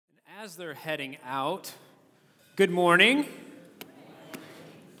As they're heading out, good morning.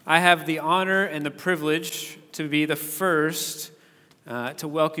 I have the honor and the privilege to be the first to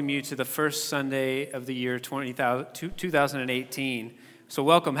welcome you to the first Sunday of the year 2018. So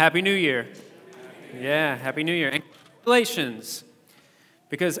welcome. Happy New Year. Yeah, Happy New Year. And congratulations,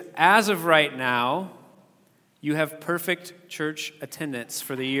 because as of right now, you have perfect church attendance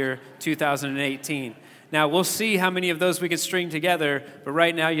for the year 2018. Now, we'll see how many of those we can string together, but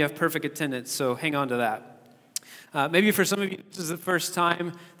right now you have perfect attendance, so hang on to that. Maybe for some of you, this is the first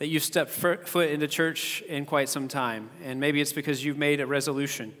time that you've stepped foot into church in quite some time, and maybe it's because you've made a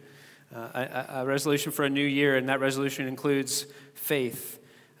resolution for a new year, and that resolution includes faith.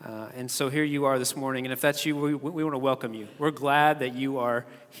 And so here you are this morning, and if that's you, we want to welcome you. We're glad that you are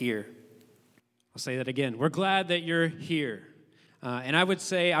here. I'll say that again. We're glad that you're here. And I would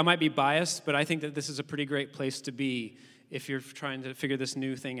say, I might be biased, but I think that this is a pretty great place to be if you're trying to figure this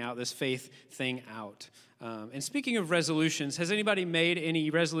new thing out, this faith thing out. And speaking of resolutions, has anybody made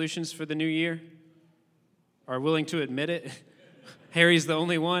any resolutions for the new year? Are willing to admit it? Harry's the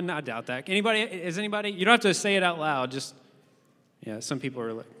only one? I doubt that. Anybody? Is anybody? You don't have to say it out loud. Just, yeah, some people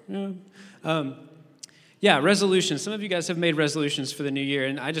are like, yeah. Resolutions. Some of you guys have made resolutions for the new year,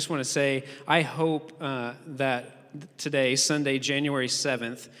 and I just want to say, I hope that today, Sunday, January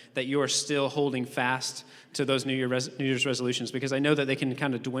 7th, that you are still holding fast to those New Year's resolutions, because I know that they can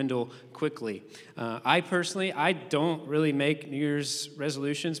kind of dwindle quickly. I personally don't really make New Year's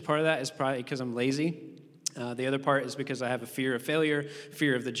resolutions. Part of that is probably because I'm lazy. The other part is because I have a fear of failure,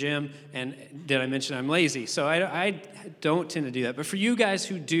 fear of the gym, and did I mention I'm lazy? So I don't tend to do that. But for you guys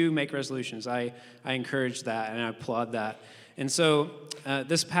who do make resolutions, I encourage that and I applaud that. And so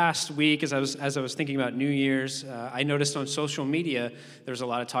this past week, as I was thinking about New Year's, I noticed on social media there's a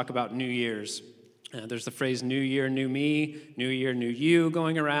lot of talk about New Year's. There's the phrase New Year, New Me, New Year, New You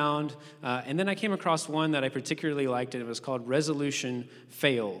going around. And then I came across one that I particularly liked, and it was called Resolution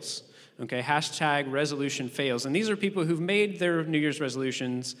Fails. Okay, hashtag Resolution Fails. And these are people who've made their New Year's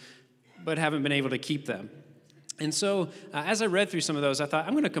resolutions but haven't been able to keep them. And so as I read through some of those, I thought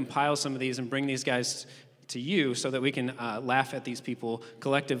I'm going to compile some of these and bring these guys to you so that we can laugh at these people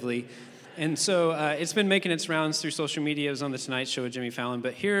collectively. And so it's been making its rounds through social media. It was on The Tonight Show with Jimmy Fallon.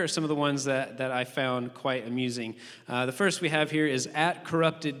 But here are some of the ones that I found quite amusing. The first we have here is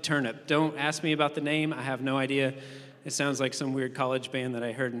 @CorruptedTurnip. Don't ask me about the name. I have no idea. It sounds like some weird college band that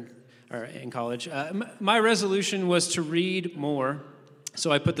I heard in college. My resolution was to read more, so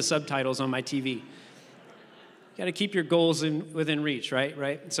I put the subtitles on my TV. You got to keep your goals within reach,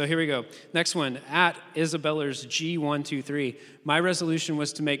 right? So here we go. Next one, @Isabella's G123. My resolution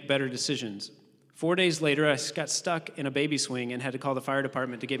was to make better decisions. 4 days later, I got stuck in a baby swing and had to call the fire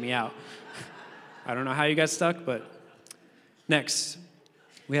department to get me out. I don't know how you got stuck, but next,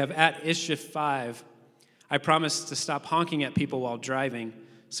 we have @Ishif5. I promised to stop honking at people while driving,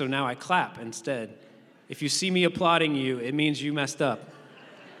 so now I clap instead. If you see me applauding you, it means you messed up.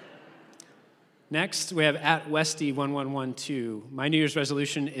 Next, we have @Westy1112. My New Year's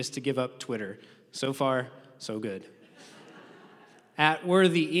resolution is to give up Twitter. So far, so good.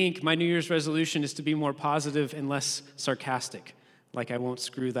 @Worthy Inc. My New Year's resolution is to be more positive and less sarcastic. Like I won't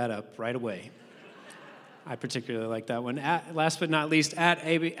screw that up right away. I particularly like that one. Last but not least,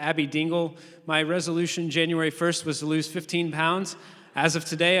 @Abby Dingle. My resolution January 1st was to lose 15 pounds. As of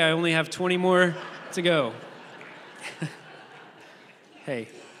today, I only have 20 more to go. Hey.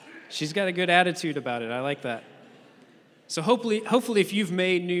 She's got a good attitude about it. I like that. So hopefully, if you've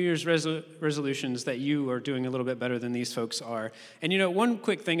made New Year's resolutions, that you are doing a little bit better than these folks are. And one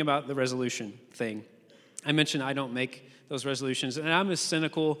quick thing about the resolution thing. I mentioned I don't make those resolutions, and I'm as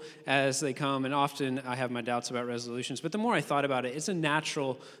cynical as they come, and often I have my doubts about resolutions. But the more I thought about it, it's a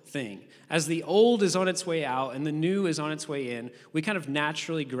natural thing. As the old is on its way out and the new is on its way in, we kind of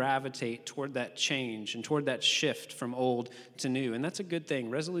naturally gravitate toward that change and toward that shift from old to new, and that's a good thing.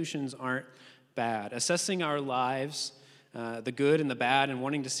 Resolutions aren't bad. Assessing our lives, the good and the bad, and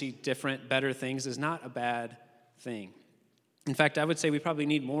wanting to see different, better things is not a bad thing. In fact, I would say we probably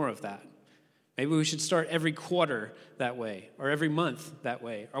need more of that. Maybe we should start every quarter that way, or every month that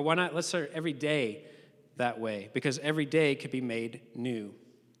way. Or why not, let's start every day that way, because every day could be made new.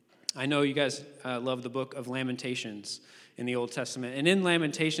 I know you guys love the book of Lamentations in the Old Testament. And in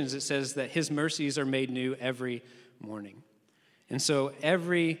Lamentations, it says that his mercies are made new every morning. And so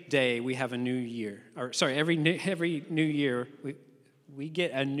every day we have a new year. Every new year, we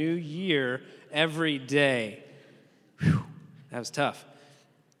get a new year every day. Whew, that was tough.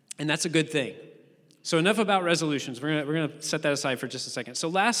 And that's a good thing. So enough about resolutions. We're gonna set that aside for just a second. So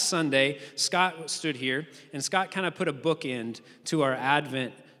last Sunday, Scott stood here, and Scott kind of put a bookend to our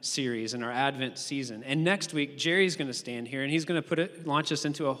Advent series in our Advent season. And next week, Jerry's going to stand here, and he's going to launch us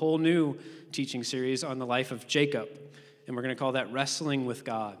into a whole new teaching series on the life of Jacob. And we're going to call that Wrestling with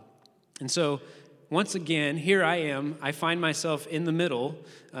God. And so, once again, here I am. I find myself in the middle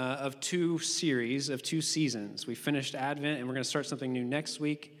of two seasons. We finished Advent, and we're going to start something new next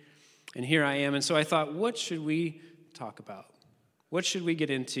week. And here I am. And so I thought, what should we talk about? What should we get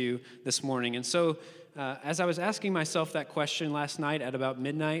into this morning? And so as I was asking myself that question last night at about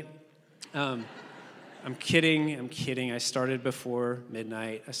midnight, I'm kidding. I started before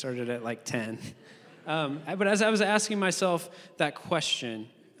midnight. I started at like 10. But as I was asking myself that question,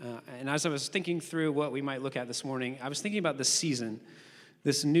 and as I was thinking through what we might look at this morning, I was thinking about this season,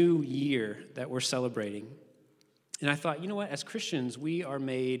 this new year that we're celebrating. And I thought, you know what? As Christians, we are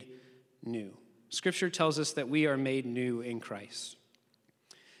made new. Scripture tells us that we are made new in Christ.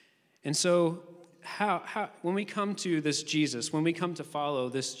 And so how when we come to this Jesus, when we come to follow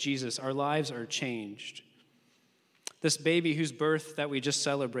this Jesus, our lives are changed. This baby whose birth that we just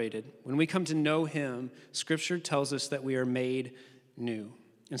celebrated, when we come to know him, Scripture tells us that we are made new.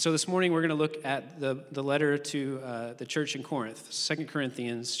 And so this morning we're going to look at the letter to the church in Corinth, 2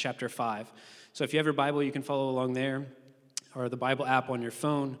 Corinthians chapter 5. So if you have your Bible, you can follow along there, or the Bible app on your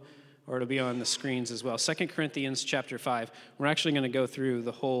phone, or it'll be on the screens as well. 2 Corinthians chapter 5. We're actually going to go through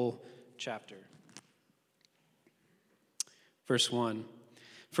the whole chapter. Verse 1.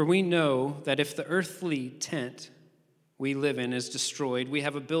 For we know that if the earthly tent we live in is destroyed, we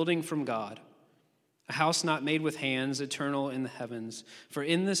have a building from God, a house not made with hands, eternal in the heavens. For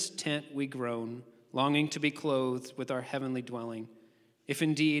in this tent we groan, longing to be clothed with our heavenly dwelling. If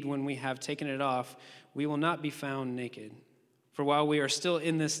indeed, when we have taken it off, we will not be found naked. For while we are still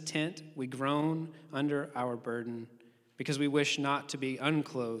in this tent, we groan under our burden, because we wish not to be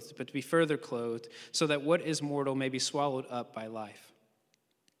unclothed, but to be further clothed, so that what is mortal may be swallowed up by life.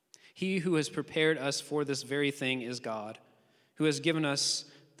 He who has prepared us for this very thing is God, who has given us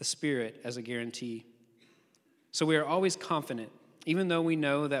the Spirit as a guarantee. So we are always confident, even though we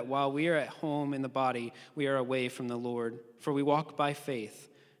know that while we are at home in the body, we are away from the Lord, for we walk by faith,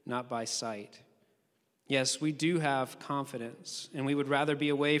 not by sight. Yes, we do have confidence, and we would rather be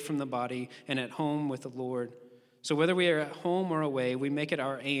away from the body and at home with the Lord. So whether we are at home or away, we make it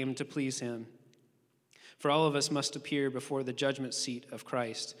our aim to please him. For all of us must appear before the judgment seat of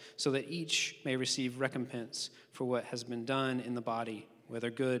Christ, so that each may receive recompense for what has been done in the body, whether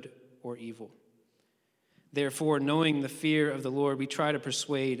good or evil. Therefore, knowing the fear of the Lord, we try to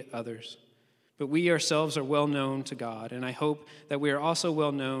persuade others. But we ourselves are well known to God, and I hope that we are also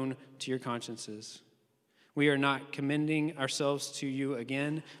well known to your consciences. We are not commending ourselves to you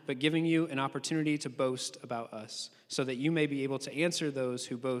again, but giving you an opportunity to boast about us, so that you may be able to answer those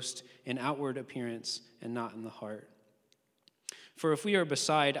who boast in outward appearance and not in the heart. For if we are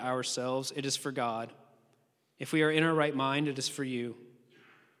beside ourselves, it is for God. If we are in our right mind, it is for you.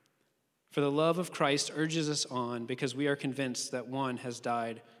 For the love of Christ urges us on, because we are convinced that one has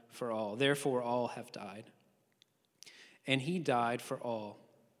died for all. Therefore, all have died. And he died for all,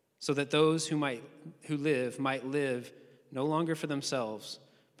 so that those who live might live no longer for themselves,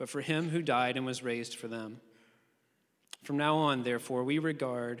 but for him who died and was raised for them. From now on, therefore, we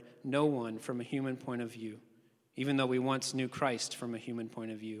regard no one from a human point of view. Even though we once knew Christ from a human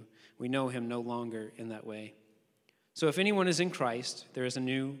point of view, we know him no longer in that way. So if anyone is in Christ, there is a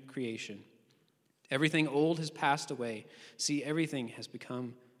new creation. Everything old has passed away. See, everything has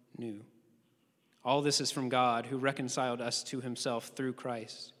become new. All this is from God, who reconciled us to himself through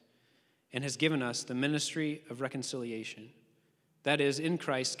Christ, and has given us the ministry of reconciliation. That is, in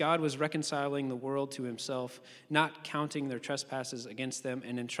Christ, God was reconciling the world to himself, not counting their trespasses against them,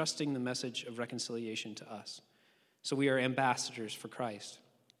 and entrusting the message of reconciliation to us. So we are ambassadors for Christ.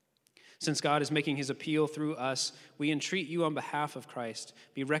 Since God is making his appeal through us, we entreat you on behalf of Christ,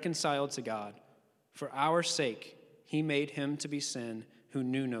 be reconciled to God. For our sake, he made him to be sin who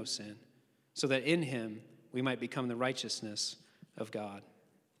knew no sin, so that in him we might become the righteousness of God.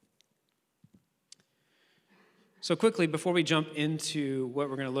 So quickly, before we jump into what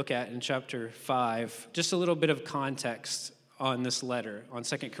we're going to look at in chapter 5, just a little bit of context on this letter, on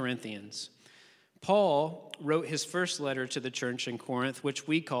 2 Corinthians. Paul wrote his first letter to the church in Corinth, which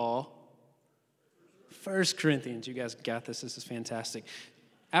we call 1 Corinthians. You guys got this. This is fantastic.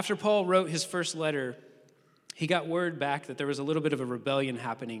 After Paul wrote his first letter, he got word back that there was a little bit of a rebellion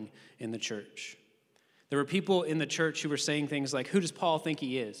happening in the church. There were people in the church who were saying things like, who does Paul think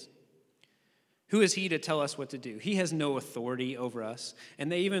he is? Who is he to tell us what to do? He has no authority over us. And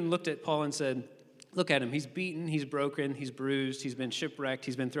they even looked at Paul and said, look at him. He's beaten, he's broken, he's bruised, he's been shipwrecked,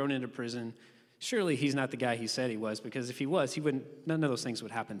 he's been thrown into prison. Surely he's not the guy he said he was, because if he was, none of those things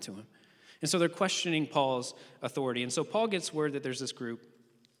would happen to him. And so they're questioning Paul's authority. And so Paul gets word that there's this group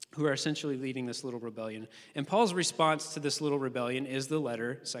who are essentially leading this little rebellion. And Paul's response to this little rebellion is the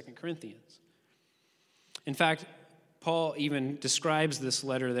letter 2 Corinthians. In fact, Paul even describes this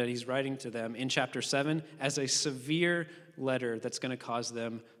letter that he's writing to them in chapter 7 as a severe letter that's going to cause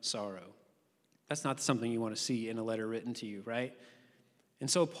them sorrow. That's not something you want to see in a letter written to you, right? And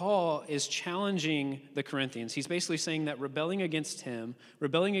so Paul is challenging the Corinthians. He's basically saying that rebelling against him,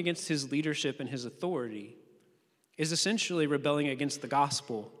 rebelling against his leadership and his authority, is essentially rebelling against the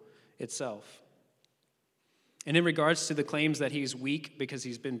gospel itself. And in regards to the claims that he's weak because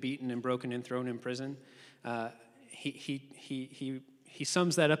he's been beaten and broken and thrown in prison, he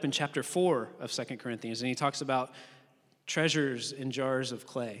sums that up in chapter 4 of 2 Corinthians, and he talks about treasures in jars of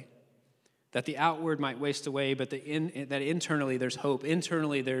clay, that the outward might waste away, but that internally there's hope.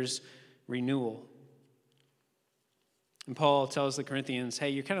 Internally there's renewal. And Paul tells the Corinthians, hey,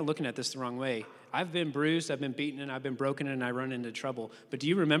 you're kind of looking at this the wrong way. I've been bruised, I've been beaten, and I've been broken, and I run into trouble. But do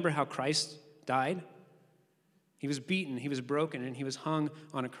you remember how Christ died? He was beaten, he was broken, and he was hung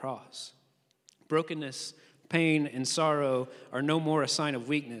on a cross. Brokenness, pain, and sorrow are no more a sign of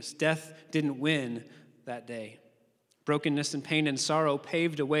weakness. Death didn't win that day. Brokenness and pain and sorrow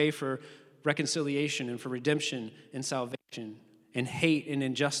paved a way for reconciliation and for redemption and salvation. And hate and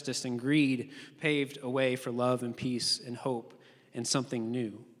injustice and greed paved a way for love and peace and hope and something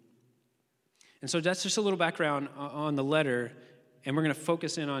new. And so that's just a little background on the letter, and we're going to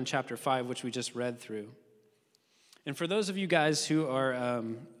focus in on chapter 5, which we just read through. And for those of you guys who are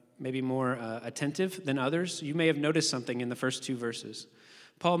maybe more attentive than others, you may have noticed something in the first 2 verses.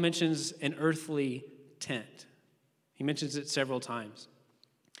 Paul mentions an earthly tent. He mentions it several times.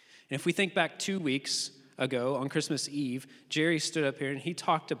 And if we think back 2 weeks ago on Christmas Eve, Jerry stood up here and he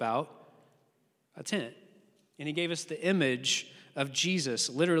talked about a tent. And he gave us the image of Jesus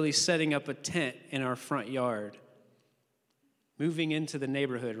literally setting up a tent in our front yard, moving into the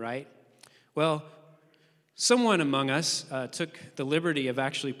neighborhood, right? Well, someone among us took the liberty of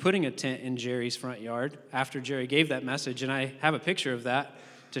actually putting a tent in Jerry's front yard after Jerry gave that message, and I have a picture of that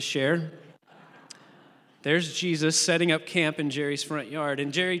to share. There's Jesus setting up camp in Jerry's front yard.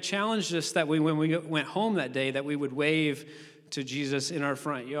 And Jerry challenged us that when we went home that day, that we would wave to Jesus in our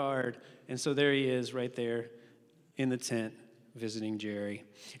front yard. And so there he is right there in the tent visiting Jerry.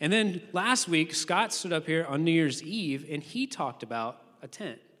 And then last week, Scott stood up here on New Year's Eve, and he talked about a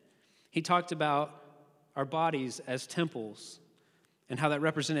tent. He talked about our bodies as temples and how that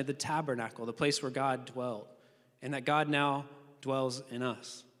represented the tabernacle, the place where God dwelled, and that God now dwells in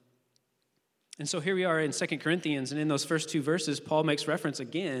us. And so here we are in 2 Corinthians, and in those first 2 verses, Paul makes reference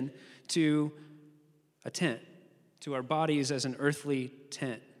again to a tent, to our bodies as an earthly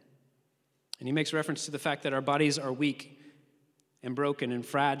tent. And he makes reference to the fact that our bodies are weak and broken and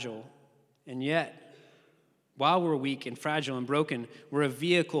fragile. And yet, while we're weak and fragile and broken, we're a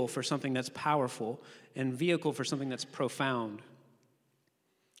vehicle for something that's powerful and vehicle for something that's profound,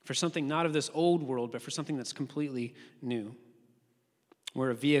 for something not of this old world, but for something that's completely new.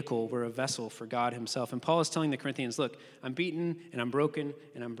 We're a vehicle, we're a vessel for God himself. And Paul is telling the Corinthians, look, I'm beaten and I'm broken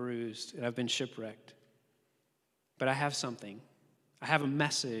and I'm bruised and I've been shipwrecked. But I have something. I have a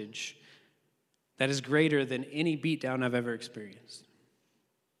message that is greater than any beatdown I've ever experienced.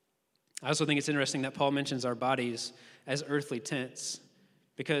 I also think it's interesting that Paul mentions our bodies as earthly tents,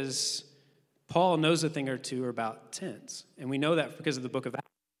 because Paul knows a thing or two about tents. And we know that because of the book of Acts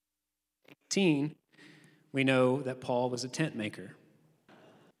 18, we know that Paul was a tent maker.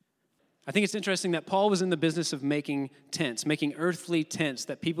 I think it's interesting that Paul was in the business of making tents, making earthly tents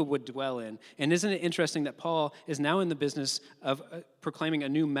that people would dwell in. And isn't it interesting that Paul is now in the business of proclaiming a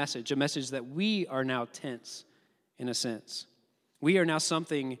new message, a message that we are now tents in a sense. We are now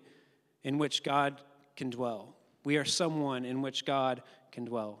something in which God can dwell. We are someone in which God can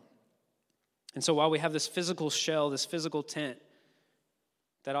dwell. And so while we have this physical shell, this physical tent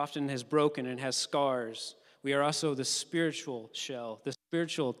that often has broken and has scars, we are also the spiritual shell, the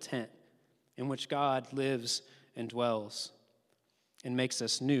spiritual tent in which God lives and dwells and makes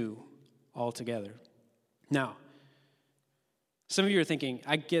us new altogether. Now, some of you are thinking,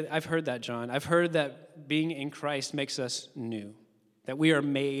 I've heard that, John. I've heard that being in Christ makes us new, that we are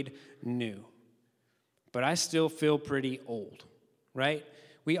made new. But I still feel pretty old, right?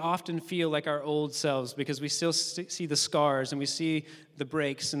 We often feel like our old selves because we still see the scars and we see the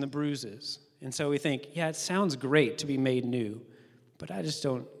breaks and the bruises. And so we think, yeah, it sounds great to be made new, but I just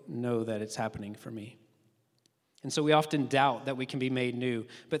don't know that it's happening for me. And so we often doubt that we can be made new.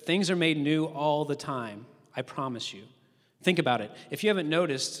 But things are made new all the time, I promise you. Think about it. If you haven't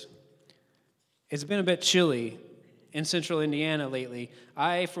noticed, It's been a bit chilly in central Indiana lately.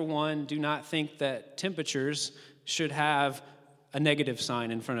 I, for one, do not think that temperatures should have a negative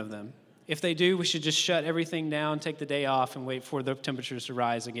sign in front of them. If they do, we should just shut everything down, take the day off, and wait for the temperatures to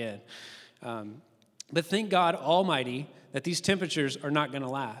rise again. But thank God Almighty that these temperatures are not going to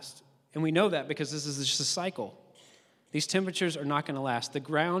last. And we know that because this is just a cycle. These temperatures are not going to last. The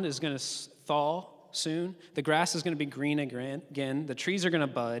ground is going to thaw soon. The grass is going to be green again. The trees are going to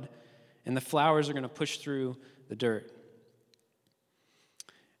bud, and the flowers are going to push through the dirt.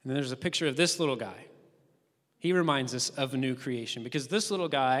 And then there's a picture of this little guy. He reminds us of a new creation because this little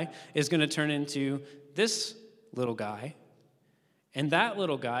guy is going to turn into this little guy, and that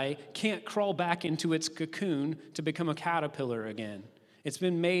little guy can't crawl back into its cocoon to become a caterpillar again. It's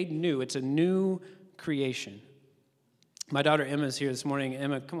been made new. It's a new creation. My daughter Emma is here this morning.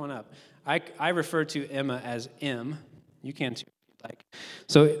 Emma, come on up. I refer to Emma as M. You can too, if you'd like.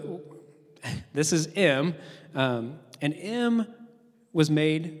 So this is M, and M was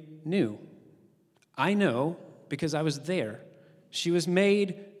made new. I know because I was there. She was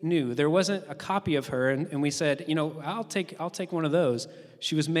made new. There wasn't a copy of her, and we said, I'll take one of those.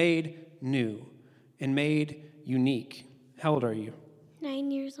 She was made new and made unique. How old are you?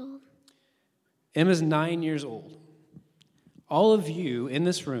 9 years old. Emma's 9 years old. All of you in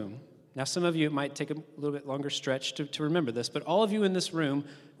this room, now some of you, it might take a little bit longer stretch to remember this, but all of you in this room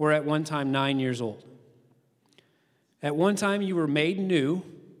were at one time 9 years old. At one time you were made new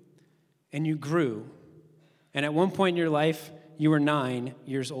and you grew. And at one point in your life, you were 9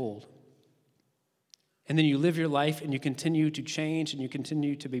 years old. And then you live your life and you continue to change and you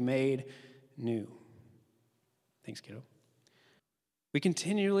continue to be made new. Thanks, kiddo. We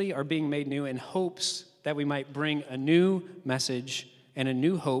continually are being made new in hopes that we might bring a new message and a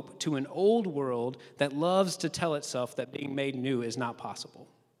new hope to an old world that loves to tell itself that being made new is not possible.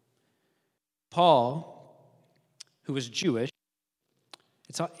 Paul, who was Jewish,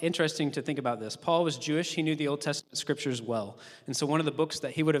 it's interesting to think about this. Paul was Jewish. He knew the Old Testament scriptures well. And so one of the books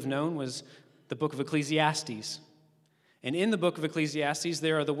that he would have known was the book of Ecclesiastes. And in the book of Ecclesiastes,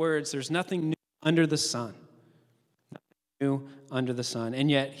 there are the words, there's nothing new under the sun. Nothing new under the sun. And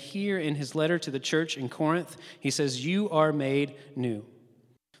yet here in his letter to the church in Corinth, he says, you are made new.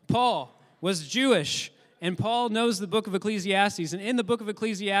 Paul was Jewish. And Paul knows the book of Ecclesiastes, and in the book of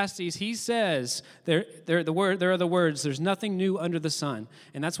Ecclesiastes, he says, there are the words, there's nothing new under the sun.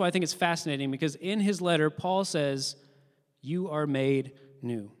 And that's why I think it's fascinating, because in his letter, Paul says, you are made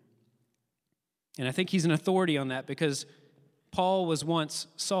new. And I think he's an authority on that, because Paul was once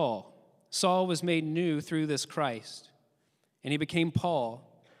Saul. Saul was made new through this Christ, and he became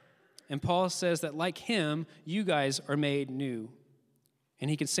Paul. And Paul says that like him, you guys are made new. And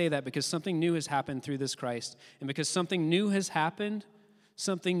he can say that because something new has happened through this Christ. And because something new has happened,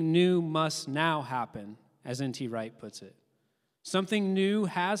 something new must now happen, as N.T. Wright puts it. Something new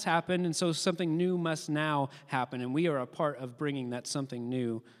has happened, and so something new must now happen. And we are a part of bringing that something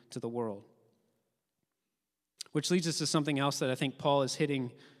new to the world. Which leads us to something else that I think Paul is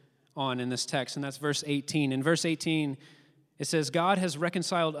hitting on in this text, and that's verse 18. In verse 18, it says, God has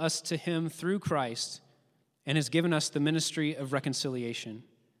reconciled us to him through Christ and has given us the ministry of reconciliation.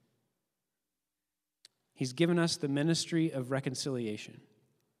 He's given us the ministry of reconciliation.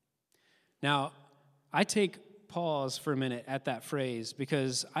 Now, I take pause for a minute at that phrase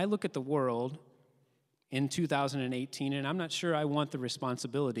because I look at the world in 2018, and I'm not sure I want the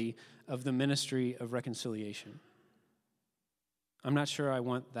responsibility of the ministry of reconciliation. I'm not sure I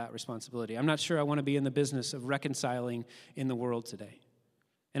want that responsibility. I'm not sure I want to be in the business of reconciling in the world today.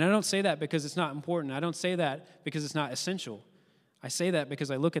 And I don't say that because it's not important. I don't say that because it's not essential. I say that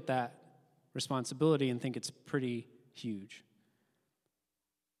because I look at that responsibility and think it's pretty huge.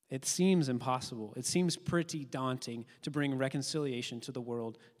 It seems impossible. It seems pretty daunting to bring reconciliation to the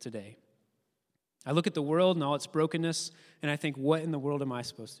world today. I look at the world and all its brokenness, and I think, what in the world am I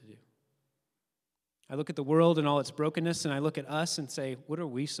supposed to do? I look at the world and all its brokenness, and I look at us and say, what are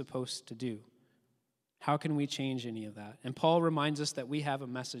we supposed to do? How can we change any of that? And Paul reminds us that we have a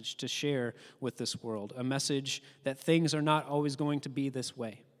message to share with this world, a message that things are not always going to be this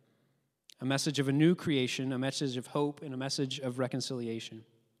way, a message of a new creation, a message of hope, and a message of reconciliation.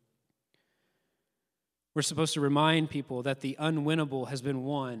 We're supposed to remind people that the unwinnable has been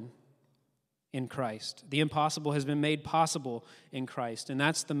won in Christ. The impossible has been made possible in Christ, and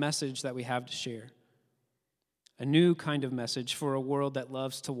that's the message that we have to share. A new kind of message for a world that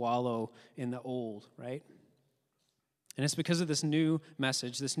loves to wallow in the old, right? And it's because of this new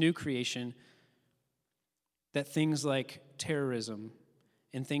message, this new creation, that things like terrorism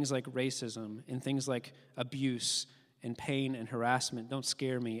and things like racism and things like abuse and pain and harassment don't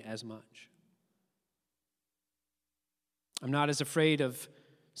scare me as much. I'm not as afraid of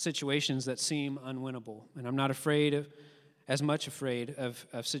situations that seem unwinnable. And I'm not as much afraid of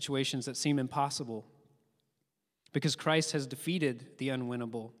situations that seem impossible. Because Christ has defeated the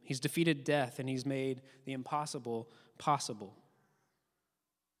unwinnable. He's defeated death, and he's made the impossible possible.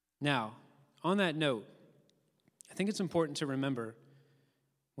 Now, on that note, I think it's important to remember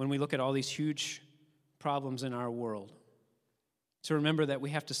when we look at all these huge problems in our world, to remember that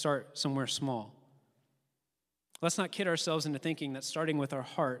we have to start somewhere small. Let's not kid ourselves into thinking that starting with our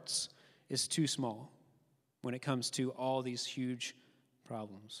hearts is too small when it comes to all these huge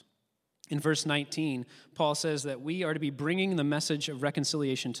problems. In verse 19, Paul says that we are to be bringing the message of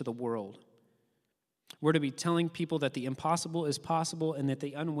reconciliation to the world. We're to be telling people that the impossible is possible and that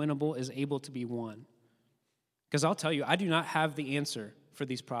the unwinnable is able to be won. Because I'll tell you, I do not have the answer for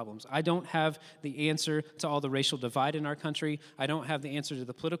these problems. I don't have the answer to all the racial divide in our country. I don't have the answer to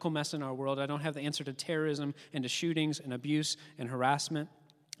the political mess in our world. I don't have the answer to terrorism and to shootings and abuse and harassment.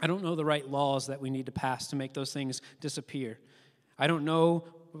 I don't know the right laws that we need to pass to make those things disappear. I don't know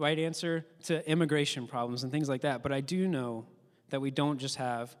the right answer to immigration problems and things like that, but I do know that we don't just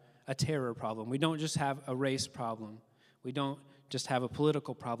have a terror problem. We don't just have a race problem. We don't just have a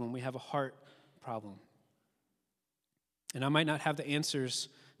political problem. We have a heart problem. And I might not have the answers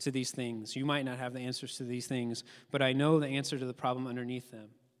to these things. You might not have the answers to these things, but I know the answer to the problem underneath them,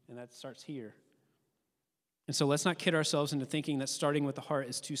 and that starts here. And so let's not kid ourselves into thinking that starting with the heart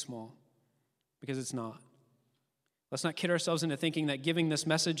is too small, because it's not. Let's not kid ourselves into thinking that giving this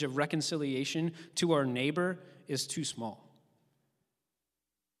message of reconciliation to our neighbor is too small,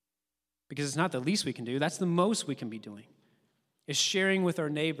 because it's not the least we can do. That's the most we can be doing, is sharing with our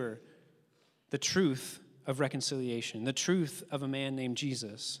neighbor the truth of reconciliation, the truth of a man named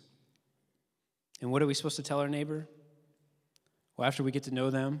Jesus. And what are we supposed to tell our neighbor? Well, after we get to know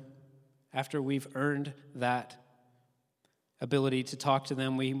them, after we've earned that ability to talk to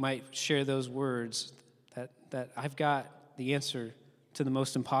them, we might share those words that I've got the answer to the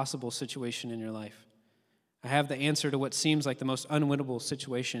most impossible situation in your life. I have the answer to what seems like the most unwinnable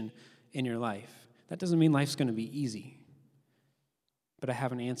situation in your life. That doesn't mean life's going to be easy, but I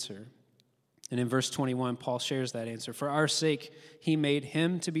have an answer. And in verse 21, Paul shares that answer. For our sake, he made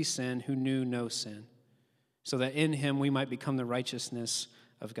him to be sin who knew no sin, so that in him we might become the righteousness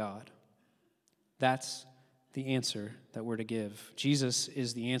of God. That's the answer that we're to give. Jesus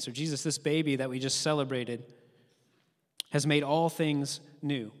is the answer. Jesus, this baby that we just celebrated, has made all things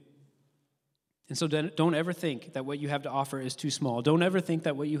new. And so don't ever think that what you have to offer is too small. Don't ever think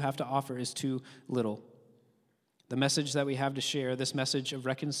that what you have to offer is too little. The message that we have to share, this message of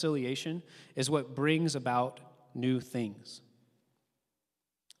reconciliation, is what brings about new things.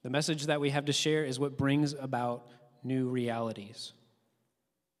 The message that we have to share is what brings about new realities.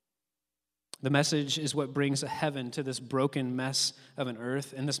 The message is what brings a heaven to this broken mess of an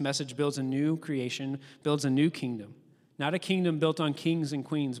earth, and this message builds a new creation, builds a new kingdom. Not a kingdom built on kings and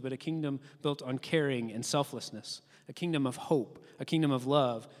queens, but a kingdom built on caring and selflessness, a kingdom of hope, a kingdom of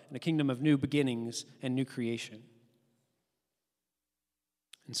love, and a kingdom of new beginnings and new creation.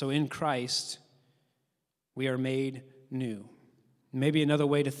 And so in Christ, we are made new. Maybe another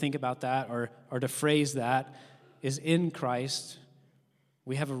way to think about that or to phrase that is in Christ,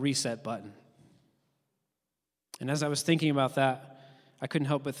 we have a reset button. And as I was thinking about that, I couldn't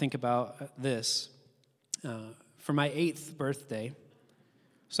help but think about this. For my 8th birthday,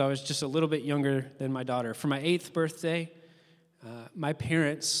 so I was just a little bit younger than my daughter. For my 8th birthday, my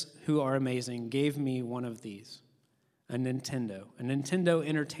parents, who are amazing, gave me one of these. A Nintendo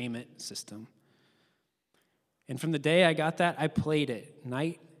Entertainment System. And from the day I got that, I played it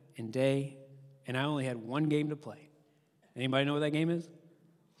night and day, and I only had one game to play. Anybody know what that game is?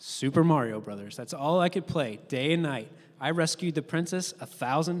 Super Mario Brothers. That's all I could play, day and night. I rescued the princess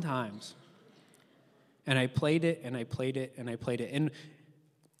 1,000 times. And I played it, and I played it, and I played it. And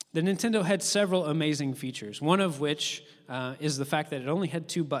the Nintendo had several amazing features, one of which is the fact that it only had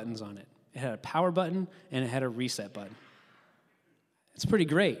 2 buttons on it. It had a power button, and it had a reset button. It's pretty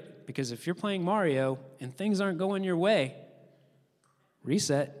great, because if you're playing Mario and things aren't going your way,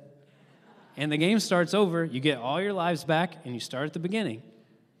 reset, and the game starts over, you get all your lives back, and you start at the beginning.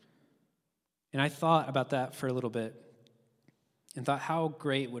 And I thought about that for a little bit, and thought how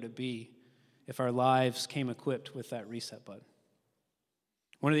great would it be if our lives came equipped with that reset button.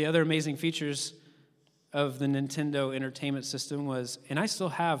 One of the other amazing features of the Nintendo Entertainment System was, and I still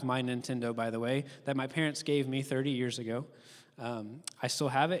have my Nintendo, by the way, that my parents gave me 30 years ago. I still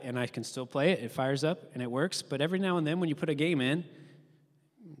have it, and I can still play it. It fires up, and it works. But every now and then when you put a game in,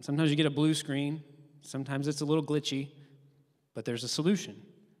 sometimes you get a blue screen. Sometimes it's a little glitchy, but there's a solution.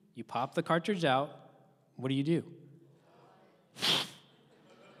 You pop the cartridge out. What do?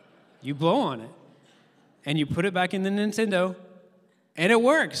 You blow on it, and you put it back in the Nintendo, and it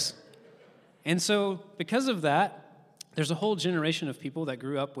works. And so because of that, there's a whole generation of people that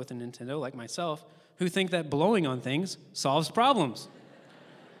grew up with a Nintendo, like myself, who think that blowing on things solves problems.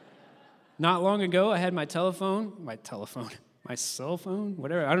 Not long ago, I had my cell phone,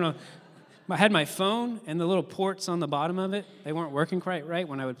 whatever, I don't know. I had my phone, and the little ports on the bottom of it, they weren't working quite right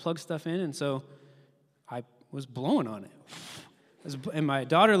when I would plug stuff in, and so I was blowing on it. And my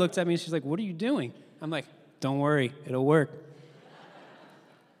daughter looked at me, and she's like, "What are you doing?" I'm like, "Don't worry, it'll work."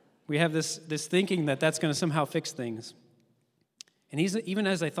 We have this thinking that that's going to somehow fix things. And even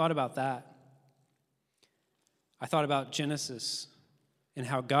as I thought about that, I thought about Genesis and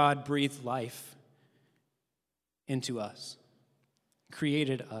how God breathed life into us,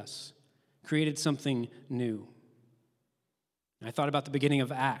 created something new. And I thought about the beginning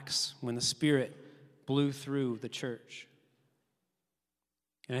of Acts when the Spirit blew through the church.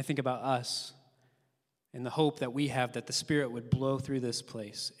 And I think about us and the hope that we have that the Spirit would blow through this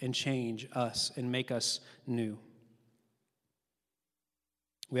place and change us and make us new.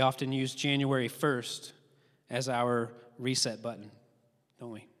 We often use January 1st as our reset button,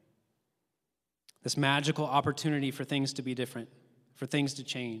 don't we? This magical opportunity for things to be different, for things to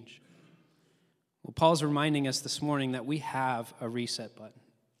change. Well, Paul's reminding us this morning that we have a reset button.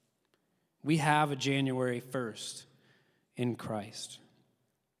 We have a January 1st in Christ.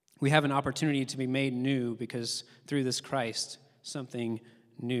 We have an opportunity to be made new because through this Christ, something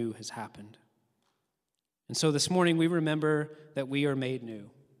new has happened. And so this morning, we remember that we are made new.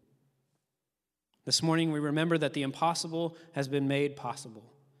 This morning, we remember that the impossible has been made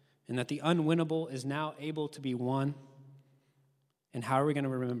possible and that the unwinnable is now able to be won. And how are we going to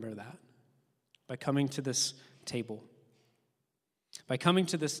remember that? By coming to this table. By coming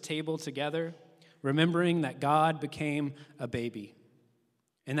to this table together, remembering that God became a baby.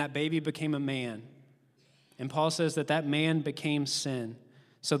 And that baby became a man. And Paul says that that man became sin,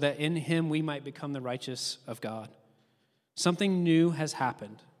 so that in him we might become the righteous of God. Something new has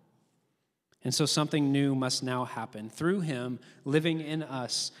happened. And so something new must now happen through him living in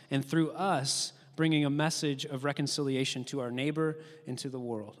us, and through us bringing a message of reconciliation to our neighbor and to the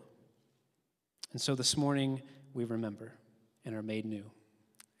world. And so this morning we remember and are made new.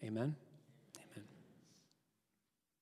 Amen.